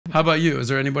How about you? Is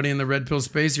there anybody in the red pill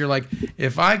space you're like,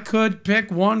 if I could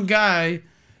pick one guy,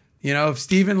 you know, if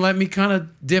Steven let me kind of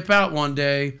dip out one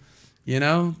day, you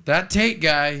know, that Tate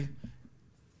guy,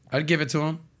 I'd give it to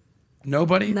him.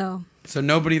 Nobody? No. So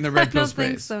nobody in the red pill I don't space.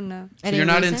 think so, no. So you're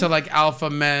not into like alpha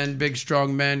men, big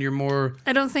strong men. You're more.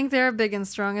 I don't think they're big and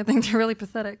strong. I think they're really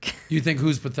pathetic. You think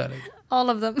who's pathetic? All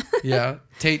of them. Yeah,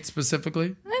 Tate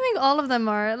specifically. I think all of them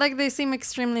are like they seem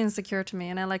extremely insecure to me,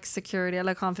 and I like security. I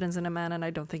like confidence in a man, and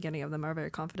I don't think any of them are very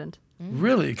confident.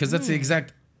 Really? Because that's the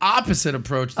exact opposite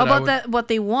approach. What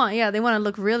they want. Yeah, they want to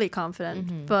look really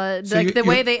confident, but so like the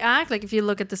way they act, like if you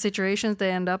look at the situations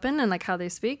they end up in and like how they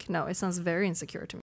speak, no, it sounds very insecure to me.